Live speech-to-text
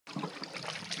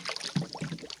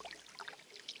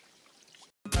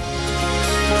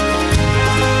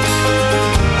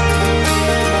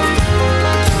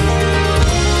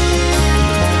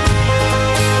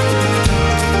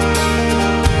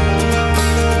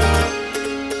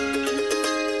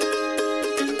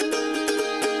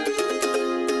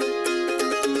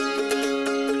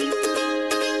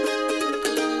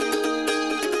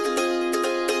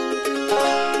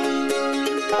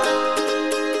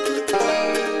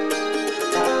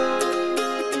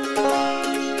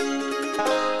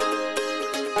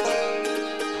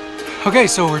Okay,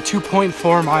 so we're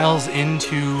 2.4 miles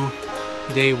into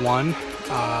day one,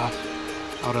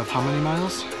 out of how many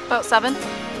miles? About 7.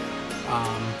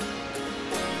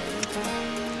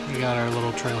 We got our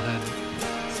little trailhead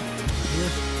sign over here.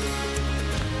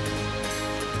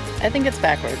 I think it's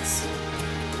backwards.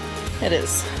 It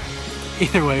is.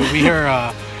 Either way,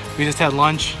 we just had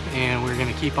lunch and we're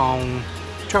gonna keep on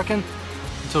trucking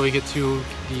until we get to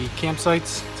the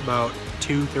campsites. It's about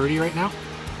 2:30 right now,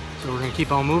 so we're gonna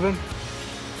keep on moving.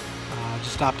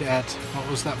 Just stopped at, what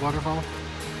was that waterfall?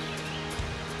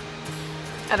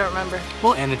 I don't remember.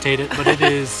 We'll annotate it, but it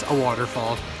is a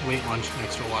waterfall. We ate lunch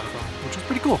next to a waterfall, which is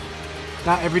pretty cool.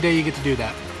 Not every day you get to do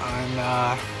that.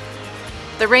 And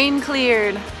the rain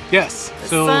cleared. yes, The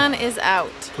so sun is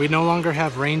out. we no longer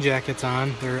have rain jackets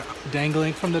on. They're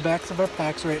dangling from the backs of our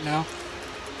packs right now.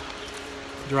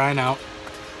 Drying out.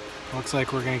 Looks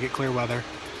like we're gonna get clear weather.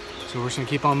 So we're just gonna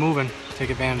keep on moving,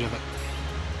 take advantage of it.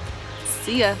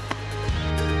 See ya.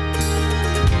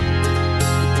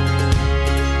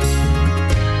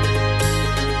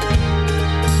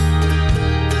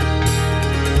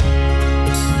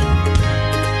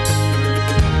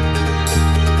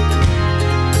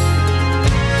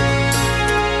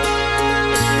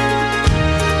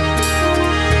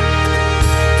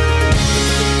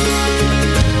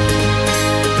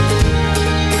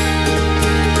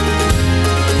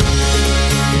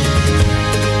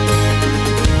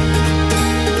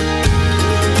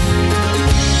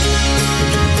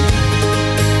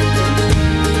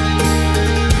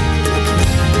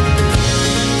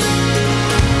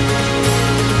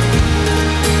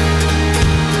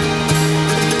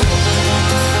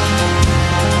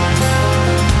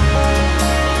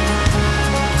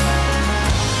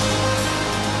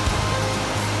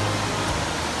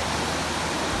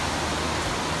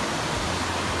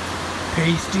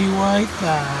 Pasty white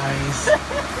thighs.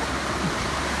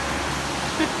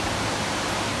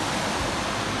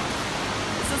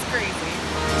 This is crazy.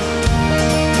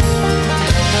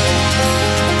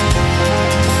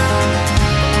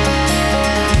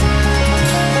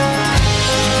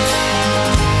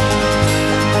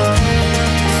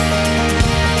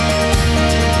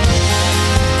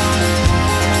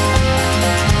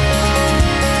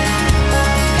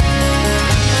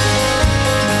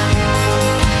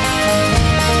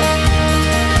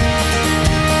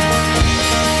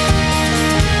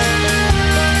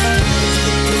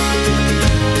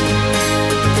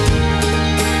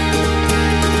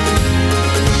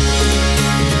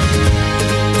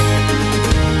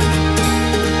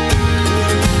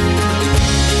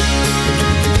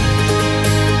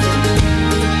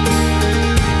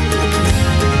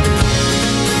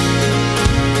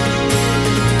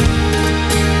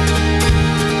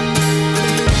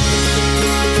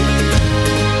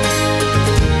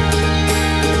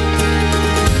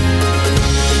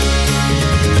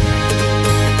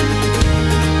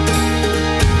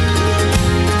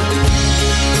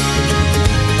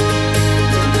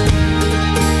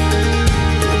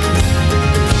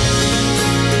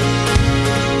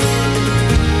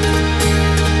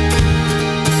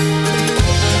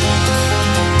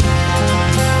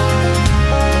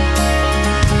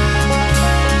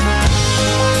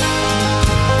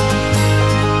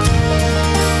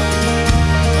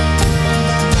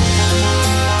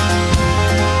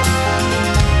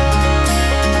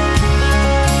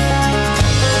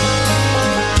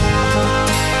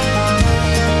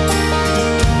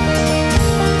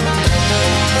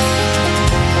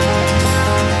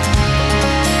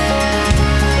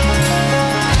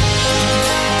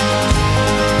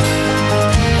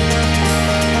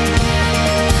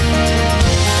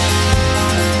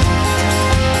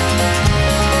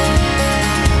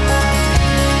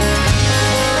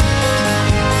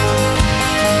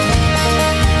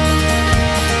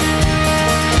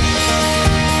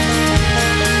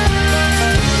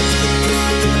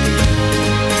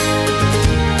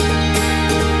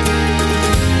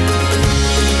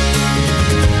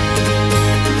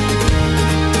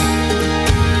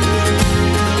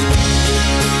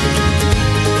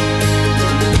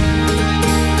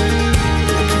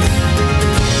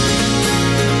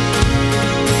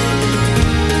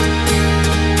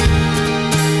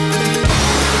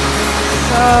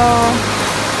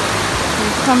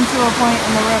 Come to a point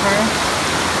in the river,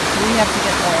 we have to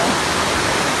get there.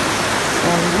 So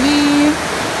we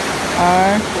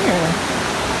are here.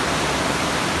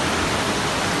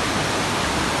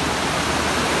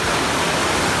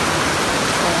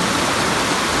 So,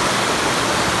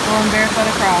 going barefoot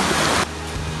across.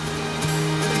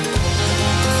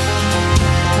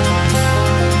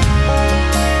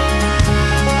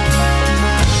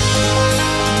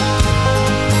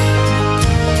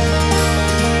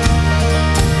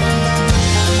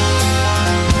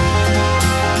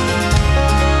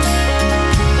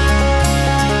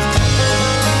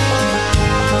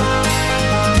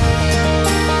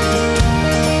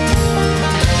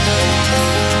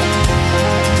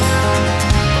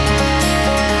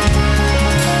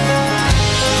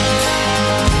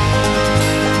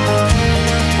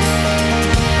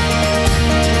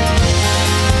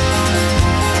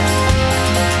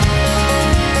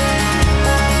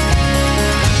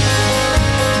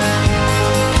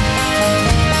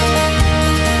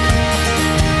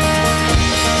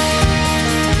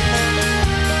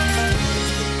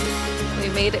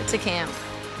 made it to camp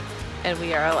and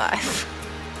we are alive.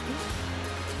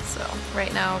 So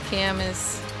right now Cam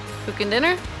is cooking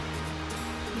dinner.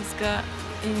 He's got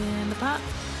in the pot.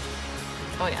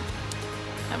 Oh yeah,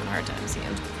 having a hard time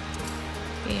seeing.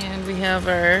 And we have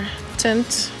our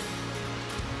tent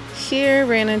here.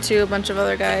 Ran into a bunch of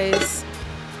other guys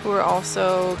who are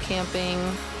also camping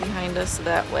behind us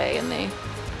that way, and they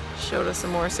showed us a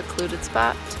more secluded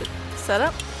spot to set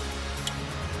up.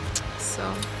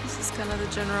 So this is kind of the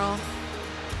general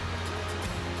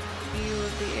view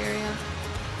of the area.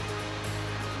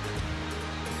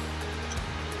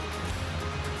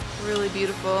 Really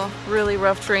beautiful, really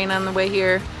rough terrain on the way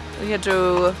here. We had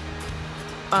to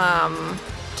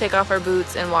take off our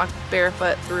boots and walk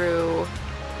barefoot through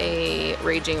a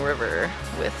raging river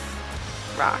with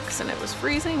rocks, and it was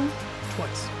freezing.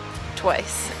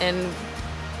 Twice, and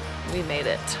we made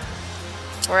it.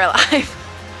 We're alive.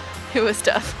 It was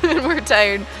tough, and we're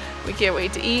tired. We can't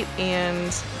wait to eat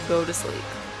and go to sleep.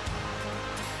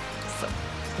 So,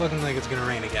 It's looking like it's gonna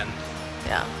rain again.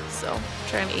 yeah, so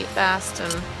trying to eat fast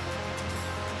and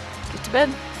get to bed.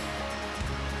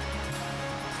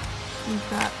 We've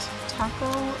got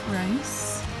taco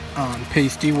rice On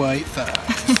pasty white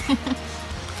thighs.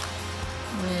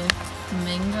 with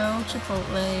mango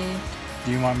chipotle.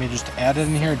 Do you want me just to add it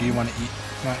in here, or do you want to eat?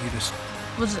 Want you just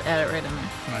We'll just add it right in there.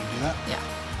 want to do that? Yeah.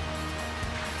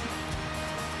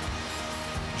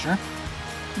 Sure.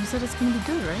 You said it's gonna be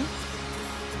good, right?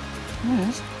 It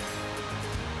is.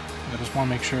 I just want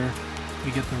to make sure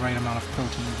we get the right amount of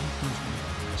protein.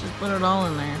 Just put it all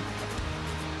in there.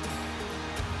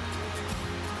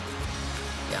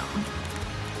 Yeah.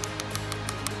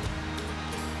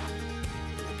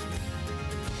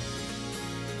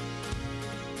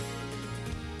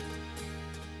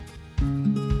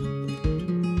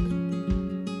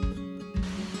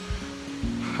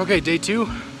 Okay, day 2.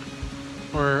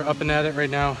 We're up and at it right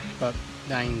now, about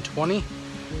 9:20.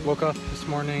 Woke up this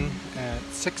morning at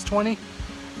 6:20.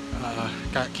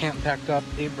 Got camp packed up,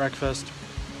 ate breakfast.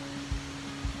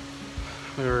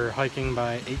 We were hiking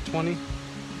by 8:20.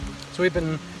 So we've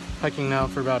been hiking now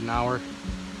for about an hour.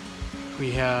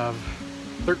 We have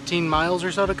 13 miles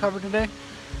or so to cover today.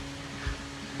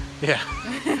 Yeah.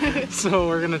 So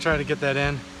we're gonna try to get that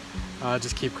in.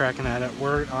 Just keep cracking at it.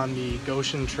 We're on the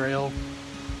Goshen Trail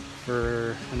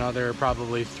for another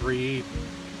probably 2.5,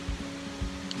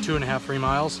 3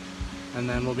 miles, and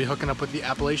then we'll be hooking up with the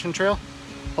Appalachian Trail,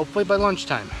 hopefully by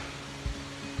lunchtime.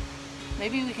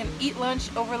 Maybe we can eat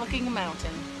lunch overlooking a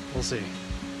mountain. We'll see.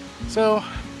 So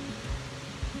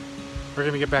we're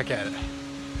gonna get back at it.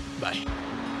 Bye.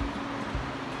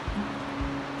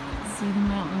 See the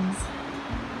mountains.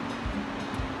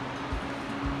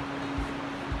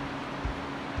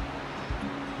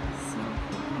 So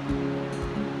cool.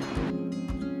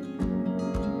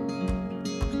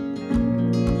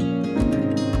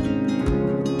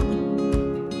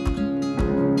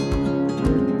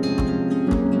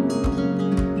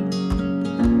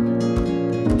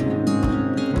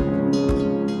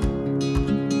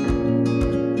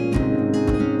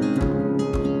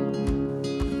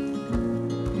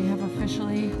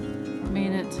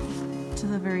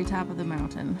 Top of the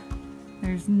mountain.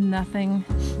 There's nothing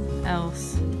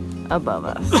else above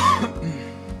us.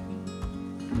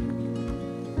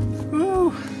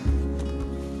 Woo.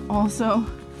 Also,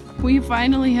 we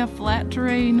finally have flat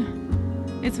terrain.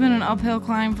 It's been an uphill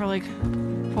climb for like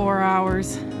 4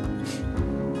 hours.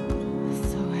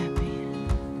 So happy.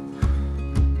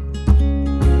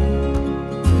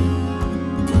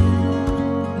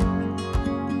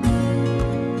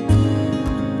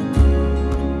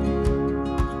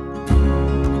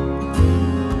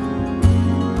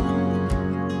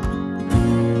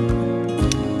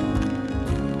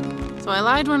 I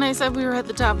lied when I said we were at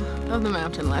the top of the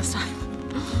mountain last time.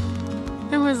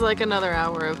 It was like another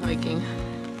hour of hiking.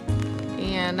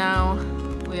 And now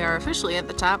we are officially at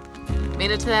the top. Made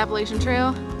it to the Appalachian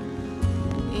Trail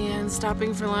and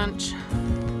stopping for lunch.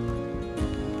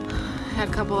 Had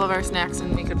a couple of our snacks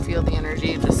and we could feel the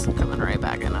energy just coming right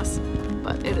back in us.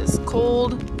 But it is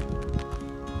cold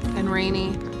and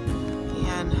rainy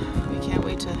and we can't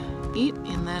wait to eat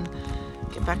and then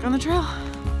get back on the trail.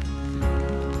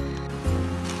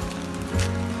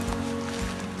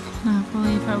 Cannot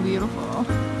believe how beautiful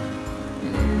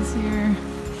it is here.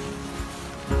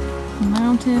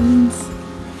 Mountains.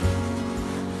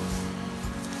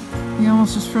 We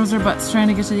almost just froze our butts trying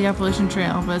to get to the Appalachian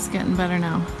Trail, but it's getting better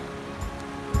now.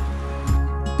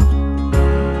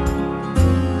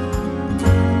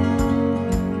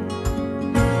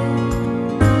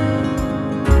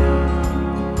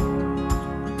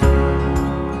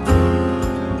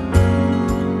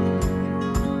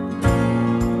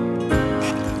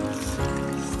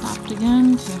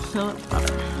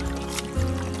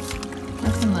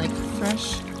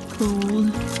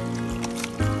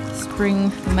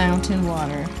 spring mountain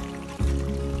water.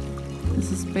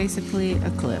 This is basically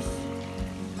a cliff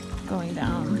going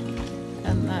down,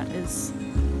 and that is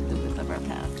the width of our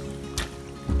path.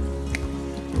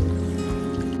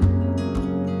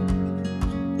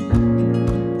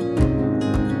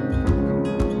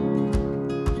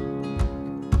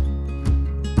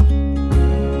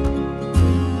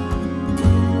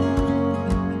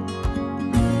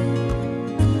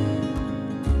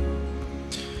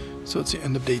 So it's the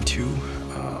end of day 2.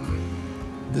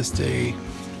 This day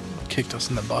kicked us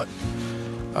in the butt.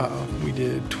 We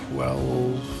did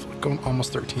 12, going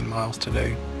almost 13 miles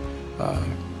today.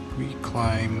 We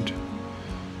climbed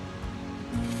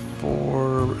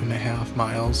 4.5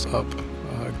 miles up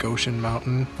Goshen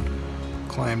Mountain.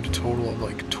 Climbed a total of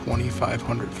like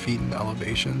 2,500 feet in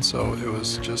elevation. So it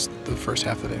was just the first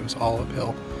half of the day was all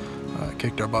uphill.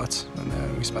 Kicked our butts, and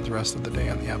then we spent the rest of the day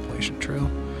on the Appalachian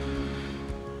Trail.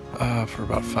 For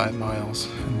about 5 miles,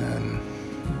 and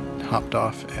then hopped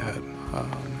off at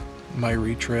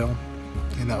Myrie Trail,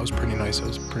 and that was pretty nice. It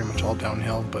was pretty much all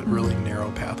downhill, but really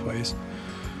narrow pathways.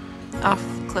 Off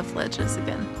cliff ledges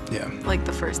again. Yeah. Like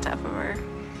the first half of our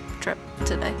trip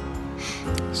today.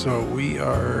 So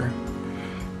we're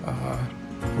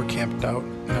camped out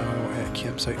now at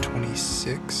campsite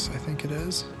 26, I think it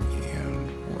is, and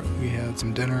we had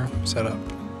some dinner set up.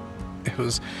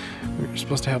 We were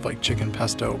supposed to have like chicken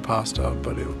pesto pasta,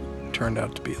 but it turned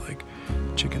out to be like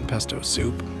chicken pesto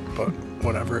soup, but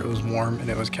whatever, it was warm and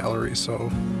it was calories,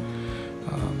 so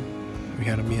we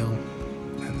had a meal,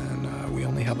 and then we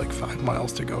only had like 5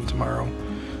 miles to go tomorrow.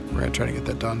 We're gonna try to get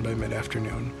that done by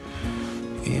mid-afternoon,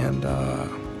 and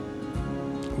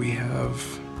we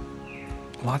have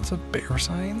lots of bear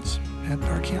signs at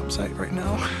our campsite right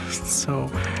now. So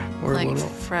we're like a little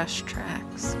fresh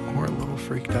tracks. We're a little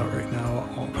freaked out right now.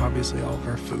 Obviously all of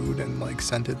our food and like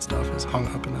scented stuff is hung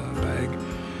up in a bag,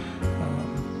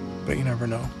 but you never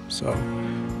know. So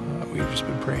we've just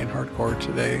been praying hardcore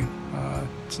today,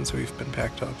 since we've been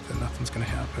packed up, that nothing's gonna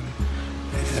happen.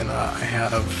 And I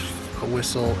have a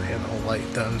whistle and a light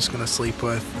that I'm just gonna sleep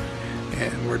with,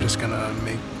 and we're just gonna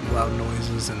make loud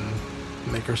noises and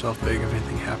make ourselves big if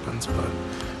anything happens, but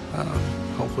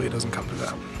hopefully it doesn't come to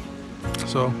that.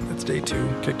 So it's day 2,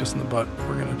 kicked us in the butt.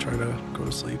 We're gonna try to go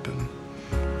to sleep and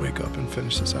wake up and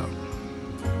finish this out.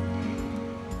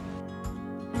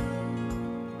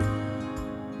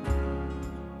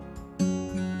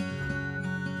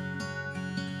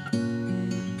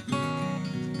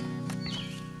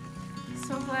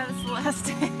 So glad it's the last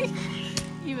day.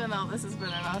 Even though this has been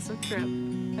an awesome trip.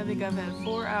 I think I've had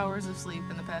 4 hours of sleep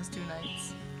in the past 2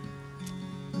 nights.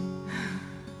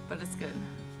 But it's good.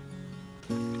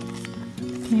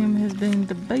 Cam has been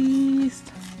the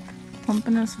best,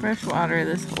 pumping us fresh water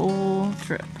this whole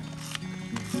trip.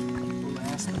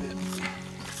 Last bit.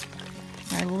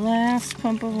 Our last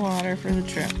pump of water for the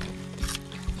trip.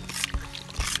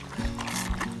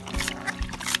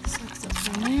 Sucks up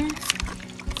from there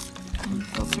and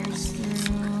filters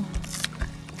through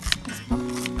this pump.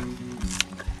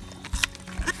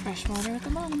 Fresh water at the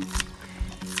bottom.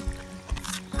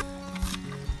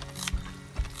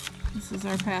 This is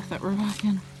our path that we're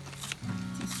walking.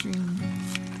 It's a stream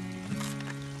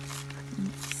in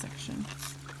this section.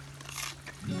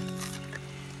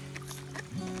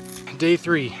 Day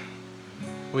 3.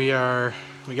 We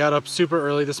got up super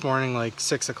early this morning, like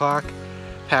 6 o'clock.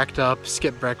 Packed up,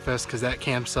 skipped breakfast because that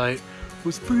campsite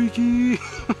was freaky.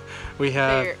 We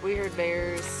heard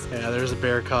bears. Yeah, there's a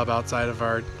bear cub outside of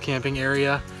our camping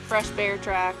area. Fresh bear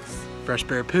tracks. Fresh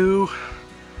bear poo.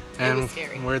 And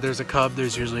scary. where there's a cub,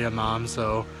 there's usually a mom,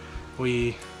 so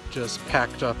we just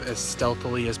packed up as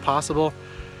stealthily as possible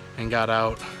and got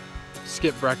out,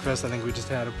 skipped breakfast. I think we just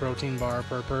had a protein bar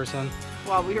per person.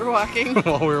 While we were walking.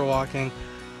 While we were walking.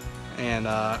 And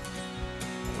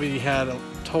we had a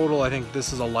total, I think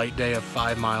this is a light day, of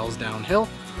 5 miles downhill.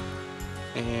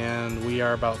 And we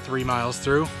are about 3 miles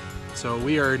through. So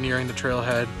we are nearing the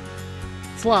trailhead.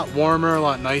 It's a lot warmer, a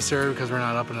lot nicer because we're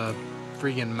not up in a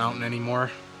freaking mountain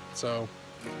anymore. So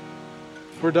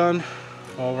we're done.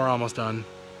 Well, we're almost done.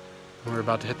 We're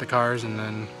about to hit the cars and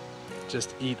then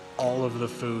just eat all of the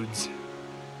foods.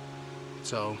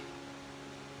 So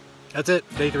that's it,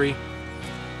 day 3.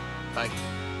 Bye.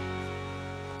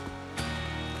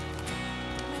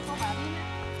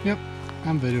 Yep,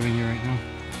 I'm videoing you right now.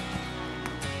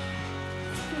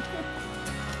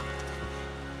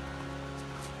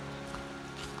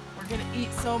 We're gonna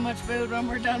eat so much food when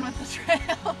we're done with the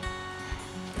trail.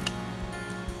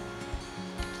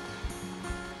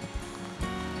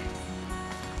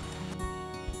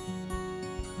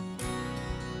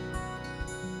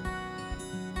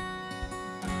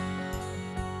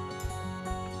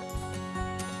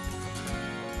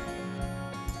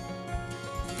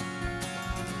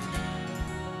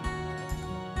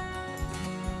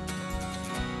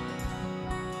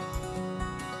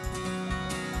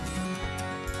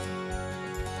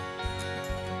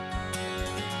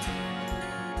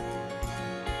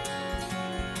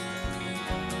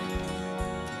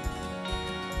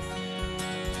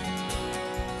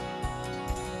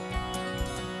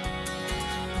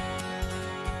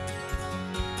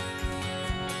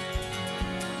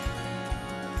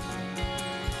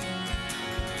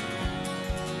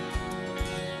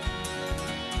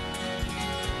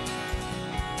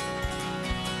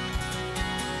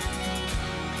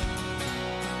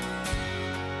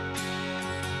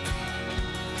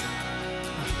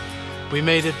 We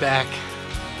made it back.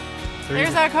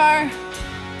 There's our car.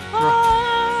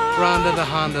 Rhonda the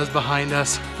Honda's behind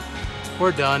us.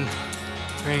 We're done.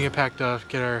 We're gonna get packed up,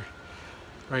 get our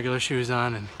regular shoes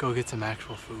on, and go get some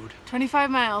actual food. 25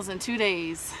 miles in 2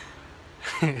 days.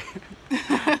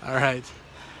 All right,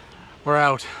 we're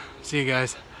out. See you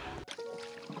guys.